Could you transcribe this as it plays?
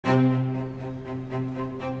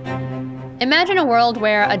Imagine a world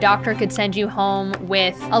where a doctor could send you home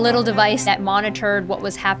with a little device that monitored what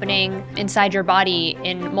was happening inside your body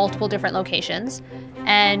in multiple different locations.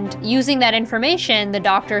 And using that information, the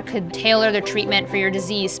doctor could tailor the treatment for your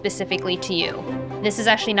disease specifically to you. This is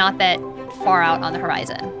actually not that far out on the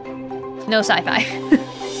horizon. No sci-fi.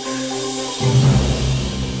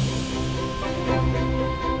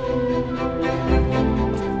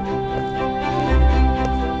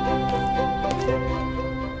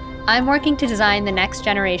 I'm working to design the next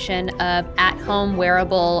generation of at-home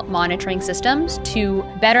wearable monitoring systems to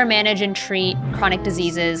better manage and treat chronic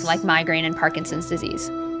diseases like migraine and Parkinson's disease.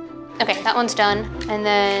 Okay, that one's done. And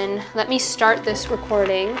then let me start this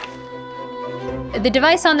recording. The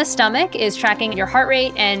device on the stomach is tracking your heart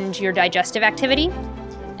rate and your digestive activity.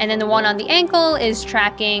 And then the one on the ankle is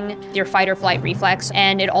tracking your fight or flight reflex,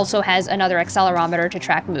 and it also has another accelerometer to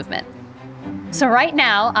track movement. So right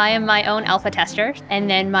now, I am my own alpha tester, and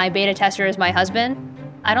then my beta tester is my husband.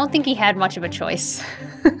 I don't think he had much of a choice.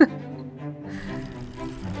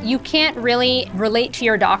 You can't really relate to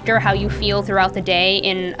your doctor how you feel throughout the day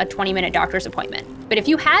in a 20-minute doctor's appointment. But if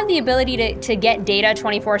you have the ability to get data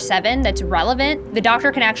 24/7 that's relevant, the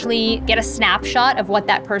doctor can actually get a snapshot of what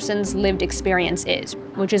that person's lived experience is,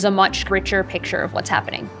 which is a much richer picture of what's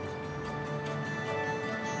happening.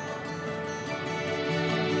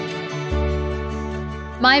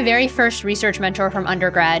 My very first research mentor from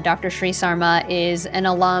undergrad, Dr. Sri Sarma, is an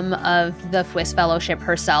alum of the FWIS Fellowship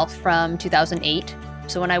herself from 2008.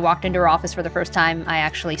 So when I walked into her office for the first time, I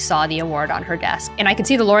actually saw the award on her desk. And I could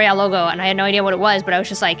see the L'Oreal logo, and I had no idea what it was, but I was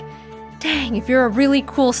just like, dang, if you're a really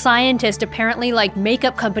cool scientist, apparently like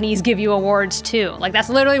makeup companies give you awards too. Like that's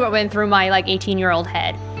literally what went through my like 18-year-old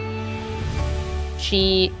head.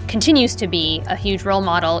 She continues to be a huge role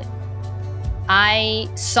model. I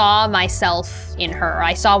saw myself in her.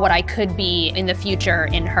 I saw what I could be in the future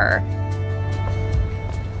in her.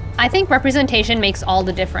 I think representation makes all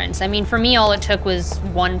the difference. I mean, for me, all it took was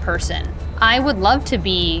one person. I would love to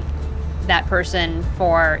be that person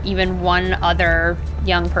for even one other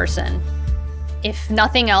young person. If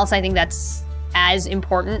nothing else, I think that's as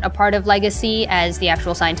important a part of legacy as the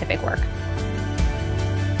actual scientific work.